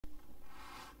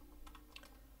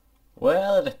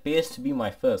Well, it appears to be my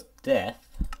first death.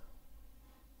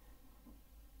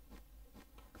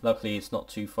 Luckily, it's not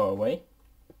too far away.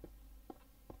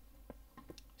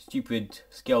 Stupid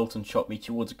skeleton shot me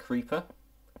towards a creeper.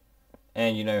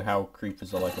 And you know how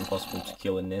creepers are like impossible to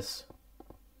kill in this.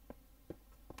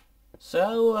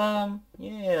 So,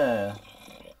 yeah.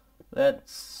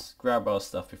 Let's grab our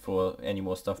stuff before any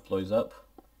more stuff blows up.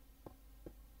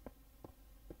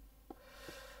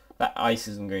 That ice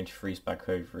isn't going to freeze back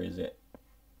over, is it?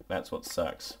 That's what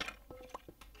sucks.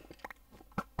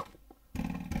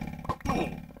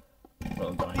 Well,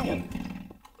 I'm dying again.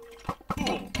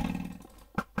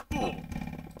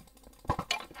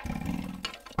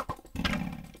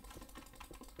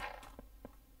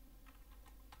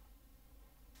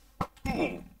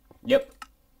 Yep.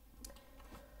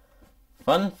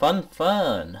 Fun, fun,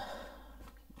 fun.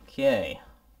 Okay.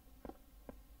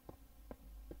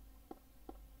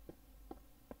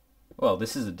 Well,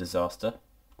 this is a disaster.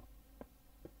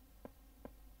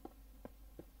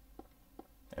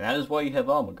 And that is why you have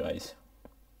armor, guys.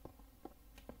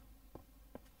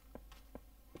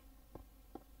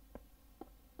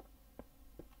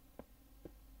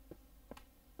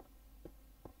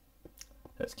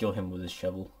 Let's kill him with his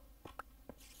shovel.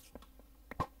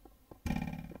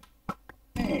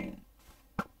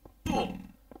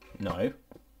 No.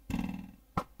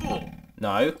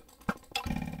 No.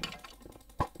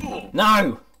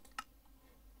 No!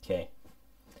 Okay.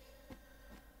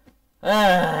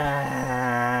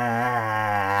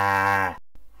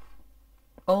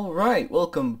 Alright,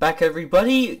 welcome back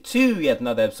everybody to yet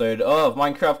another episode of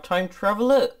Minecraft Time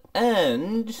Traveler.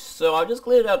 And so I just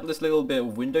cleared out this little bit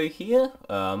of window here.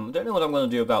 Don't know what I'm going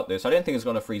to do about this. I don't think it's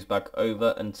going to freeze back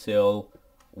over until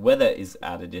weather is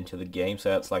added into the game. So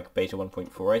that's like beta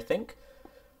 1.4, I think.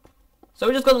 So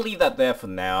we're just going to leave that there for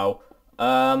now.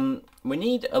 We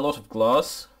need a lot of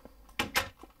glass.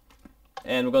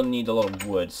 And we're going to need a lot of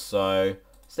wood. So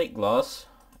let's take glass.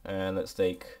 And let's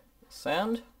take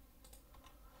sand.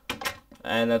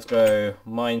 And let's go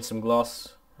mine some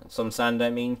glass. Some sand, I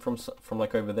mean, from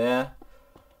like over there.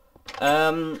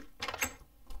 So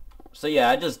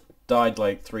yeah, I just died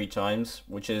like 3 times,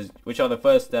 which are the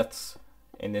first deaths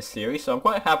in this series. So I'm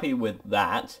quite happy with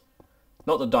that.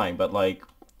 Not the dying, but like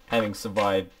having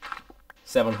survived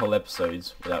 7 whole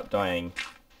episodes without dying.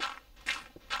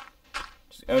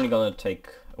 Just only gonna take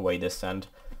away this sand.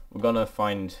 We're gonna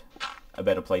find a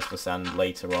better place for sand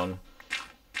later on.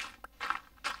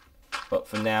 But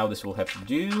for now, this will have to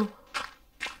do.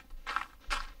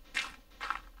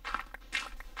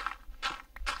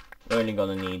 We're only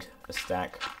gonna need a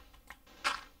stack.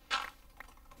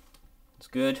 It's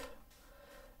good.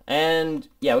 And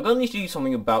yeah, we're gonna need to do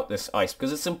something about this ice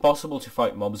because it's impossible to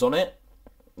fight mobs on it.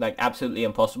 Like absolutely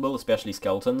impossible, especially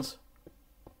skeletons.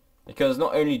 Because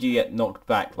not only do you get knocked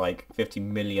back like 50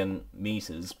 million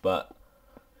meters, but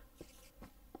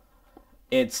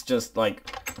it's just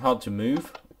like hard to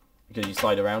move because you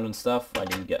slide around and stuff. I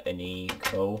didn't get any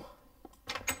coal.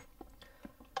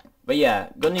 But yeah,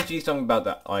 gonna need to do something about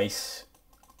that ice.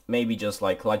 Maybe just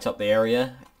like light up the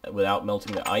area without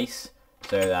melting the ice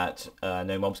so that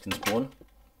no mobs can spawn.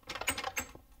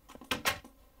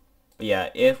 But yeah,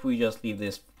 if we just leave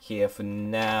this here for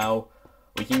now,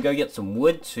 we can go get some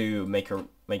wood to make a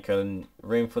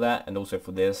room for that, and also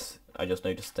for this. I just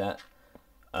noticed that.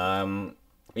 But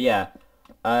yeah,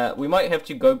 we might have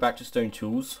to go back to stone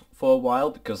tools for a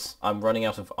while because I'm running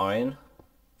out of iron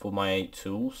for my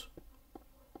tools.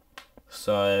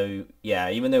 So yeah,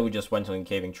 even though we just went on a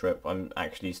caving trip, I'm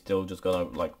actually still just gonna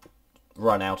like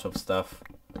run out of stuff.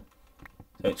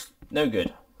 So it's no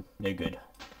good. No good.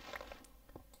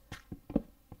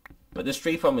 But this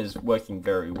tree farm is working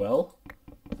very well.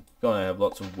 Gonna have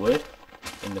lots of wood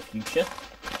in the future.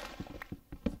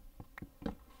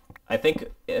 I think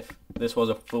if this was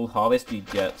a full harvest, you'd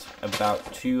get about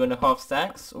 2.5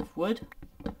 stacks of wood.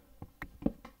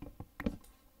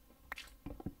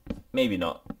 Maybe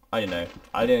not. I don't know.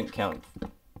 I don't count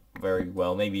very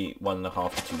well. Maybe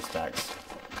 1.5 to 2 stacks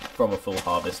from a full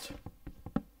harvest.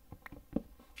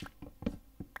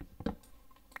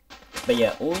 But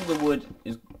yeah, all the wood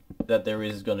that there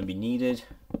is going to be needed.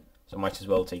 So I might as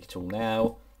well take it all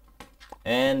now.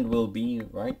 And we'll be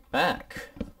right back.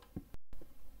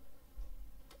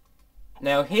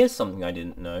 Now here's something I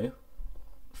didn't know.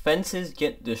 Fences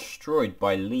get destroyed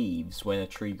by leaves when a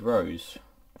tree grows.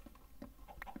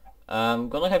 I'm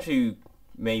gonna have to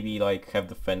maybe like have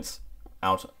the fence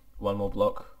out 1 more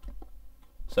block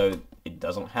so it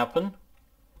doesn't happen.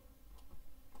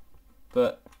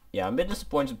 But yeah, I'm a bit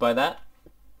disappointed by that.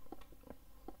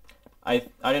 I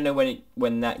don't know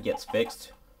when that gets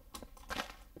fixed.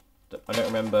 I don't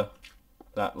remember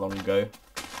that long ago.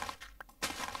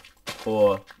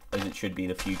 Or, as it should be,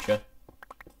 the future.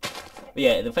 But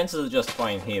yeah, the fences are just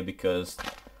fine here because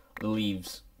the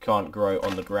leaves can't grow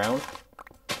on the ground.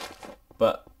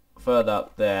 But further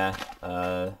up there,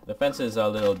 the fences are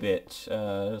a little bit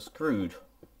screwed.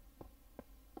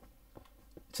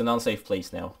 It's an unsafe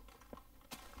place now.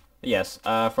 But yes,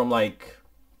 from like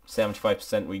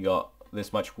 75% we got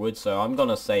this much wood, so I'm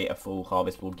gonna say a full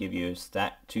harvest will give you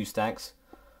 2 stacks.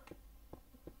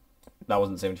 That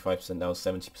wasn't 75%, that was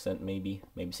 70% maybe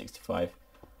 65.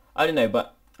 I don't know,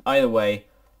 but either way,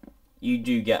 you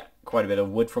do get quite a bit of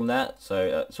wood from that, so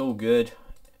that's all good.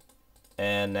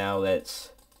 And now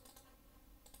let's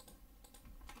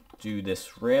do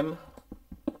this rim.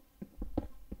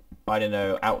 I don't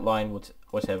know, outline,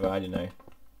 whatever, I don't know.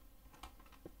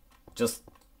 Just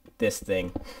this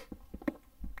thing.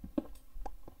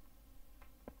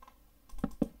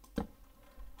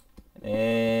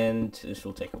 And this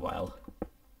will take a while.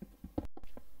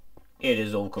 It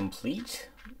is all complete.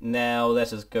 Now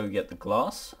let us go get the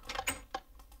glass.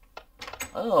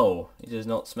 Oh, it is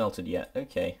not smelted yet.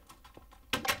 Okay.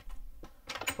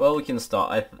 Well, we can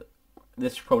start.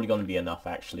 This is probably going to be enough,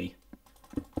 actually.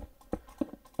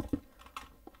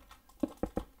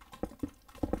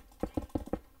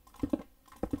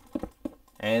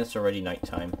 And it's already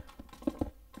nighttime.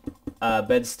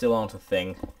 Beds still aren't a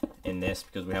thing in this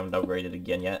because we haven't upgraded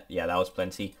again yet. Yeah, that was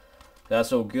plenty.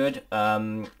 That's all good.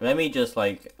 Let me just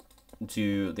like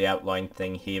do the outline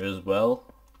thing here as well.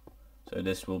 So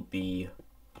this will be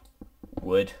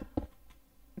wood.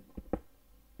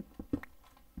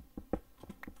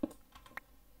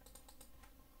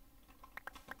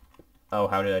 Oh,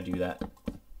 how did I do that?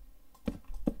 I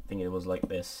think it was like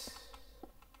this.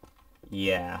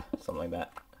 Yeah, something like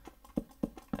that.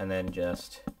 And then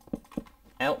just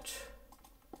out.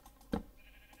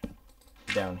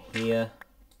 Down here.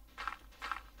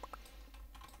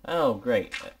 Oh,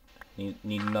 great.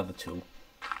 Need another tool.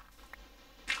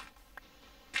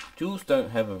 Tools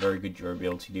don't have a very good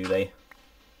durability, do they?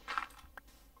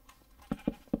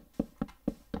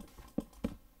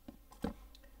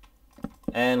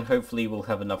 And hopefully we'll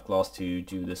have enough glass to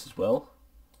do this as well.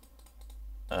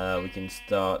 We can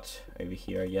start over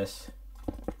here, I guess.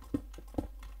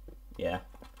 Yeah.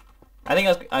 I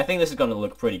think this is going to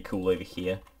look pretty cool over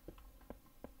here.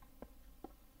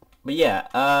 But yeah,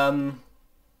 I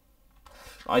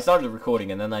started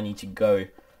recording and then I need to go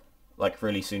like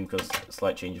really soon because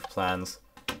slight change of plans,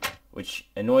 which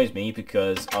annoys me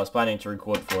because I was planning to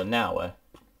record for an hour,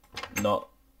 not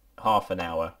half an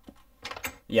hour.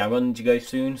 Yeah, I'm going to go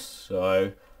soon,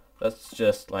 so let's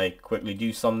just like quickly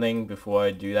do something before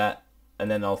I do that, and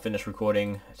then I'll finish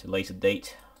recording at a later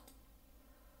date.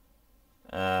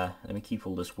 Let me keep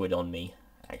all this wood on me,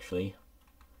 actually.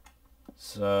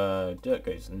 So dirt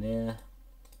goes in there.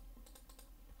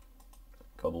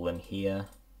 Cobble in here.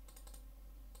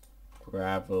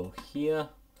 Gravel here.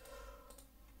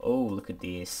 Oh, look at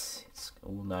this. It's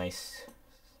all nice.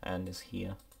 Sand is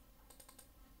here.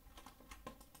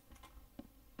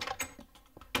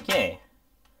 Okay.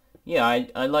 Yeah,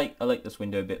 I like this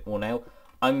window a bit more now.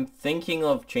 I'm thinking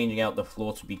of changing out the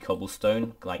floor to be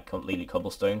cobblestone, like completely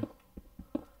cobblestone.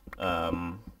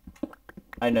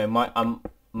 I know, I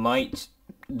might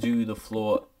do the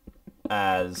floor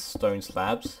as stone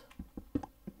slabs,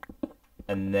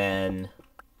 and then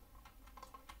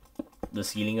the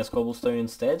ceiling as cobblestone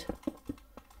instead.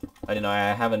 I don't know,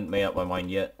 I haven't made up my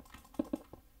mind yet.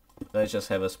 Let's just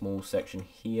have a small section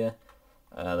here.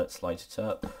 Let's light it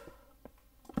up.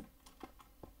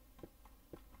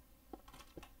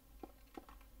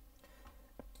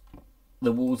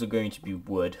 The walls are going to be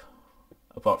wood,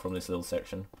 apart from this little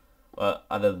section. But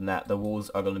other than that, the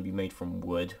walls are going to be made from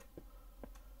wood.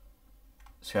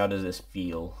 So how does this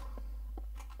feel?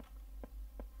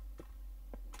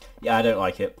 Yeah, I don't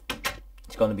like it.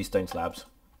 It's going to be stone slabs.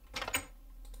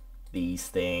 These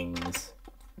things.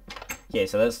 Okay,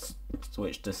 so let's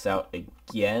switch this out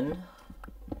again.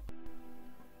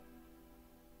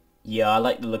 Yeah, I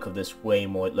like the look of this way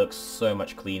more. It looks so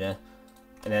much cleaner.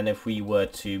 And then if we were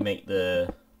to make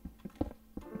the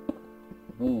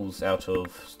walls out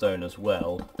of stone as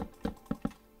well.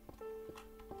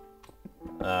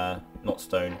 Not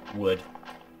stone, wood.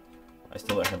 I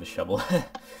still don't have a shovel.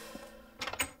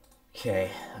 Okay,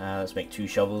 let's make 2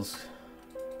 shovels.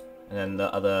 And then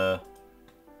the other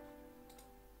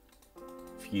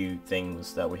few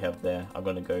things that we have there are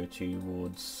going to go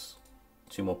towards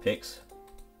 2 more picks.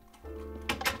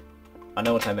 I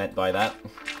know what I meant by that.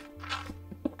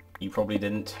 You probably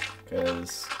didn't,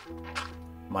 because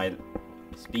my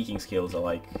speaking skills are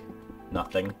like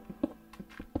nothing.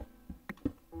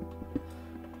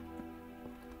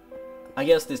 I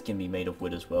guess this can be made of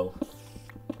wood as well.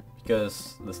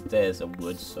 Because the stairs are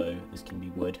wood, so this can be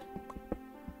wood.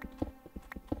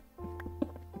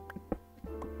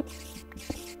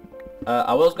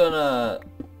 I was gonna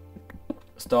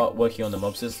start working on the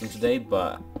mob system today,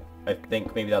 but I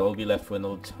think maybe that will be left for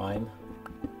another time.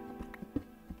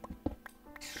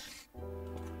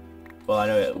 Well, I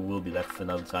know it will be left for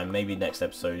another time, maybe next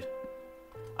episode.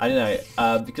 I don't know,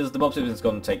 because the mob system is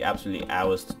going to take absolutely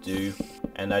hours to do,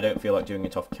 and I don't feel like doing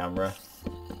it off camera.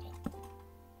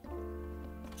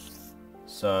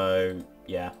 So,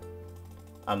 yeah,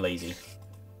 I'm lazy.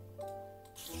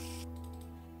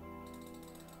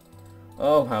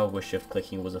 Oh, how I wish shift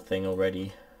clicking was a thing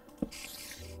already.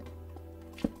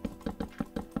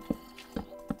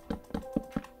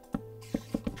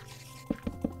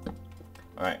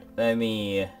 Alright, let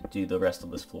me do the rest of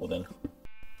this floor then.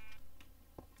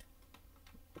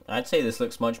 I'd say this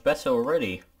looks much better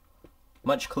already.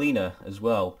 Much cleaner as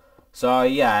well. So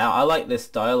yeah, I like this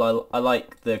style. I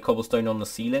like the cobblestone on the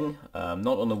ceiling,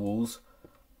 not on the walls.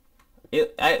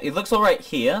 It looks alright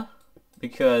here,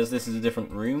 because this is a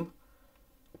different room.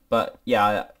 But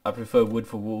yeah, I prefer wood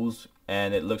for walls,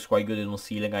 and it looks quite good on the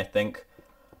ceiling, I think.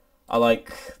 I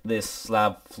like this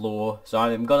slab floor, so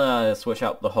I'm gonna switch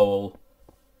out the whole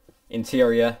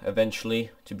interior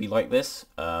eventually to be like this.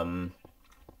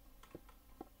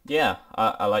 Yeah,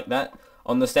 I like that.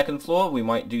 On the second floor, we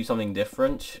might do something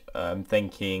different. I'm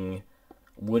thinking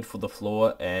wood for the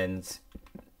floor and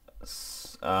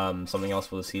something else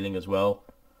for the ceiling as well.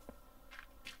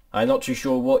 I'm not too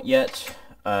sure what yet.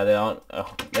 There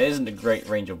isn't a great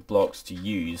range of blocks to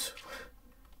use.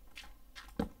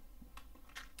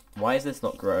 Why is this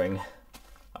not growing?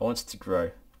 I want it to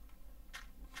grow.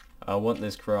 I want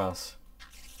this grass.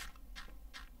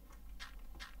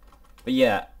 But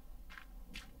yeah,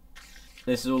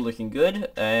 this is all looking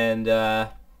good, and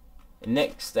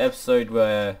next episode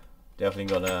we're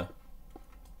definitely gonna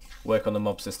work on the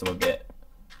mob system a bit,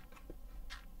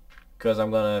 because I'm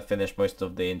gonna finish most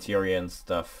of the interior and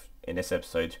stuff in this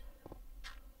episode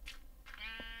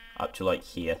up to like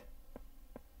here,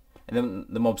 and then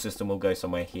the mob system will go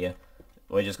somewhere here.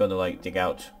 We're just gonna like dig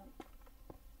out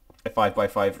a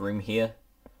 5x5 room here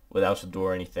without a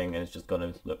door or anything, and it's just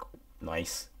gonna look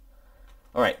nice.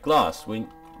 Alright, glass.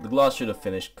 The glass should have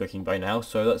finished cooking by now,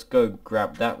 so let's go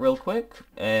grab that real quick,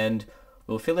 and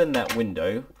we'll fill in that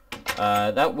window.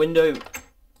 That window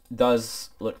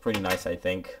does look pretty nice, I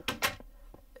think.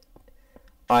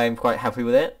 I'm quite happy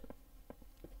with it.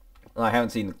 I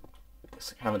haven't seen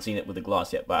it with the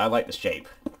glass yet, but I like the shape.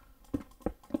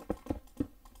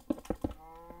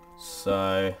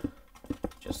 So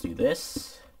just do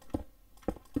this.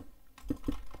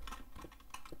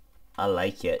 I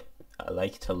like it. I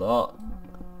like it a lot.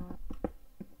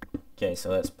 Okay,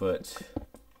 so let's put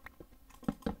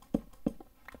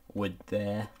wood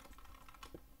there.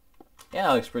 Yeah,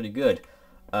 that looks pretty good.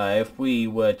 If we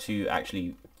were to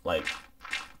actually like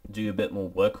do a bit more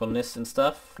work on this and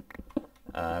stuff,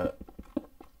 have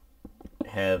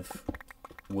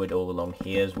wood all along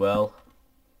here as well.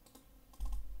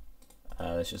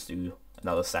 Let's just do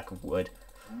another stack of wood.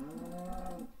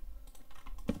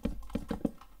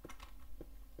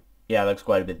 Yeah, it looks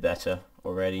quite a bit better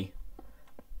already.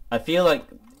 I feel like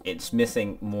it's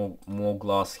missing more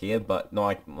glass here, but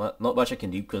not much I can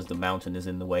do because the mountain is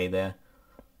in the way there.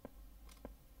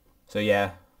 So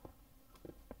yeah,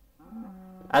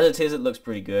 as it is, it looks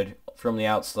pretty good. From the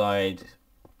outside,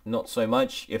 not so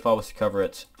much. If I was to cover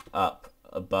it up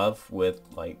above with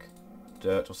like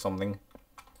dirt or something,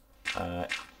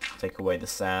 take away the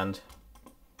sand.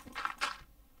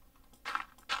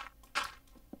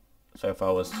 So if I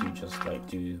was to just like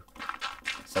do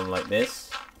something like this.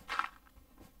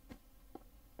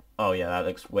 Oh yeah, that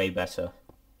looks way better.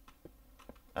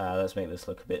 Let's make this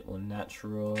look a bit more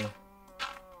natural.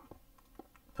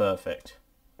 Perfect.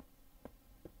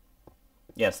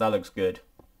 Yes, that looks good.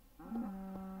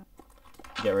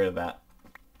 Get rid of that.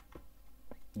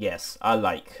 Yes, I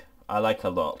like a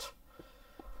lot.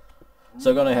 So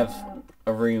I'm gonna have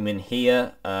a room in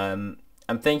here. I'm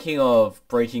thinking of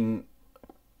breaking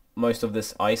most of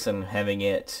this ice and having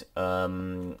it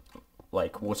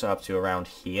like water up to around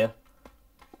here,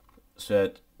 so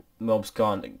that mobs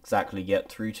can't exactly get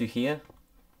through to here.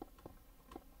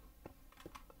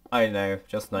 I don't know,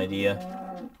 just an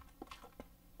idea.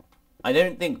 I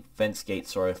don't think fence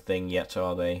gates are a thing yet,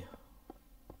 are they?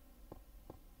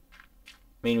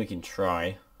 I mean, we can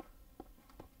try.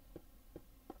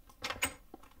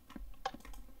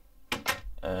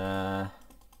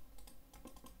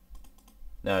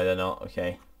 No, they're not.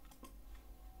 Okay.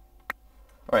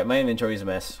 Alright, my inventory is a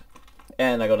mess.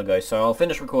 And I gotta go, so I'll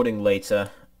finish recording later,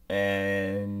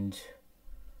 and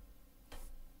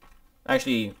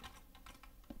actually,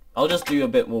 I'll just do a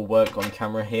bit more work on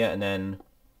camera here, and then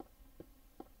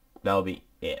that'll be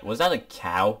it. Was that a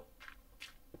cow?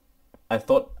 I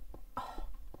thought...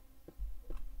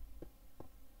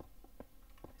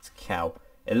 It's a cow.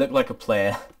 It looked like a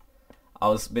player. I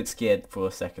was a bit scared for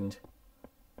a second.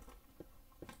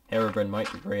 Herobrine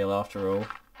might be real after all.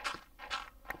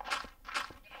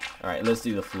 Alright, let's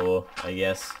do the floor, I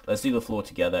guess. Let's do the floor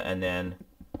together, and then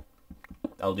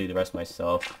I'll do the rest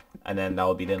myself. And then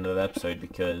that'll be the end of the episode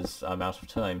because I'm out of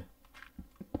time.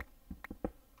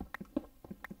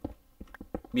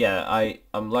 Yeah,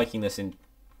 I'm liking this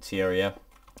interior.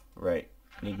 Right,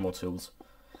 need more tools.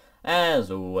 As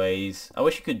always, I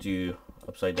wish you could do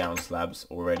upside down slabs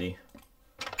already.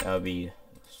 That would be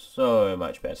so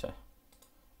much better.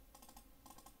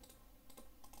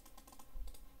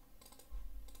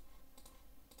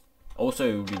 Also,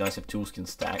 it would be nice if tools can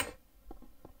stack.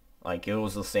 Like, if it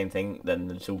was the same thing, then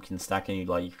the tool can stack and you,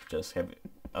 like, just have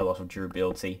a lot of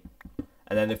durability.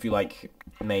 And then if you, like,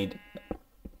 made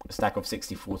a stack of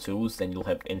 64 tools, then you'll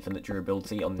have infinite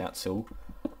durability on that tool.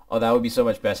 Oh, that would be so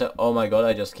much better. Oh my god,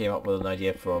 I just came up with an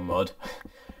idea for a mod.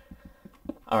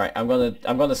 Alright, I'm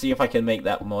gonna see if I can make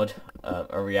that mod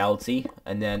a reality,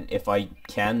 and then if I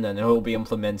can, then it will be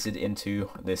implemented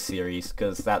into this series,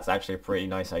 because that's actually a pretty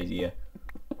nice idea.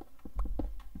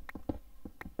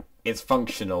 It's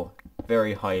functional.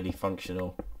 Very highly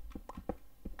functional.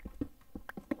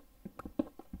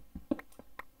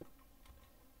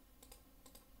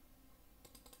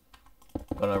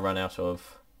 I'm gonna run out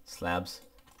of slabs.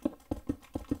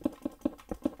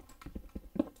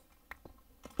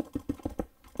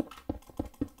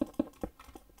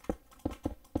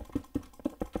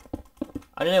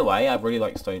 I don't know why, I really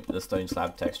like the stone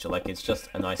slab texture. Like, it's just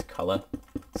a nice colour.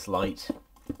 It's light.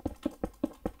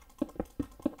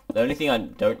 The only thing I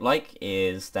don't like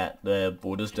is that the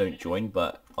borders don't join,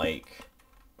 but, like,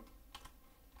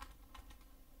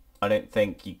 I don't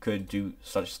think you could do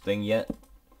such thing yet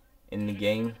in the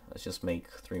game. Let's just make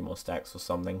 3 more stacks or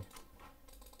something.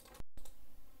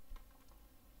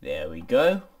 There we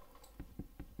go.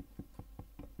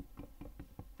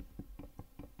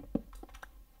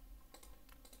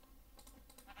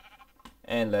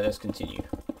 And let us continue.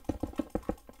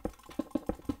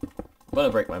 I'm gonna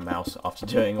break my mouse after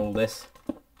doing all this.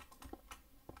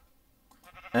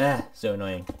 Ah, so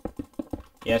annoying.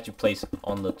 You have to place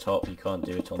on the top, you can't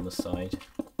do it on the side.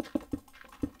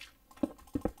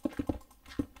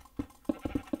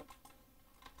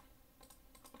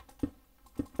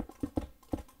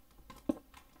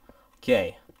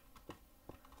 Okay.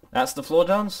 That's the floor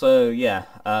done, so yeah,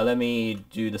 let me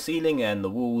do the ceiling and the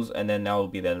walls, and then that will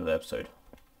be the end of the episode.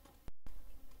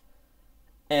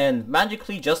 And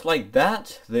magically, just like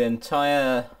that, the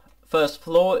entire first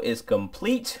floor is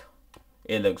complete.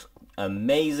 It looks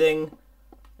amazing.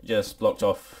 Just blocked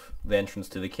off the entrance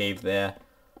to the cave there.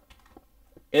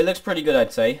 It looks pretty good,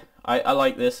 I'd say. I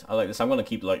like this. I like this. I'm going to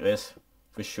keep it like this,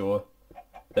 for sure.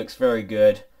 Looks very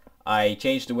good. I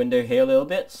changed the window here a little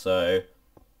bit, so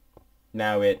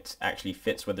now it actually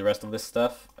fits with the rest of this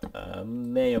stuff.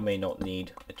 May or may not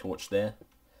need a torch there.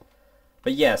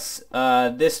 But yes,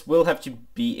 this will have to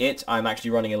be it. I'm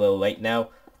actually running a little late now.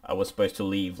 I was supposed to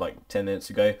leave like 10 minutes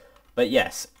ago. But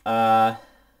yes,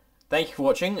 thank you for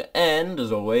watching, and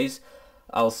as always,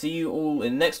 I'll see you all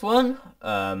in the next one.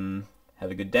 Have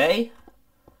a good day.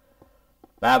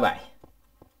 Bye bye.